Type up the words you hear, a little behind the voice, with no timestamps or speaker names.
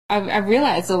I've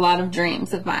realized a lot of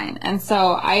dreams of mine. And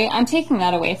so I'm taking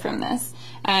that away from this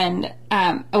and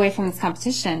away from this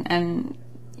competition. And,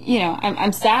 you know,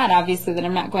 I'm sad, obviously, that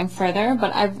I'm not going further,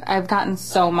 but I've gotten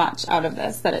so much out of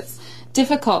this that it's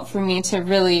difficult for me to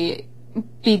really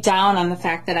be down on the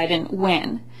fact that I didn't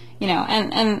win. You know,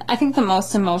 and I think the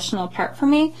most emotional part for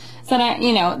me is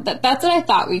that that's what I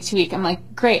thought week to week. I'm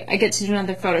like, great, I get to do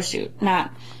another photo shoot.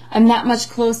 I'm that much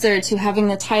closer to having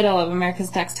the title of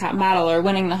America's Next Top Model or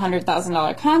winning the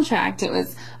 $100,000 contract. It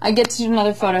was, I get to do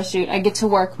another photo shoot, I get to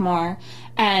work more.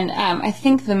 And I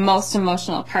think the most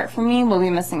emotional part for me will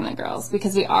be missing the girls,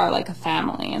 because we are like a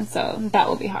family, and so that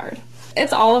will be hard.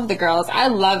 It's all of the girls. I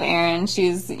love Erin.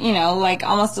 She's, you know, like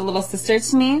almost a little sister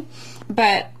to me,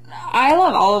 but I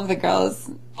love all of the girls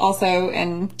also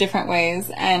in different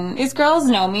ways, and these girls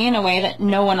know me in a way that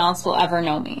no one else will ever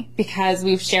know me, because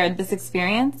we've shared this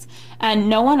experience and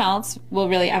no one else will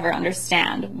really ever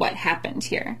understand what happened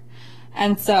here.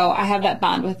 And so I have that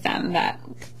bond with them that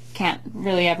can't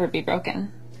really ever be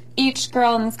broken. Each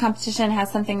girl in this competition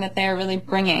has something that they're really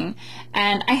bringing,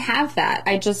 and I have that.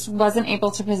 I just wasn't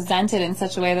able to present it in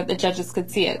such a way that the judges could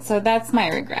see it, so that's my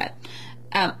regret.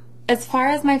 As far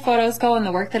as my photos go and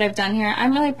the work that I've done here,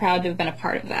 I'm really proud to have been a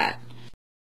part of that.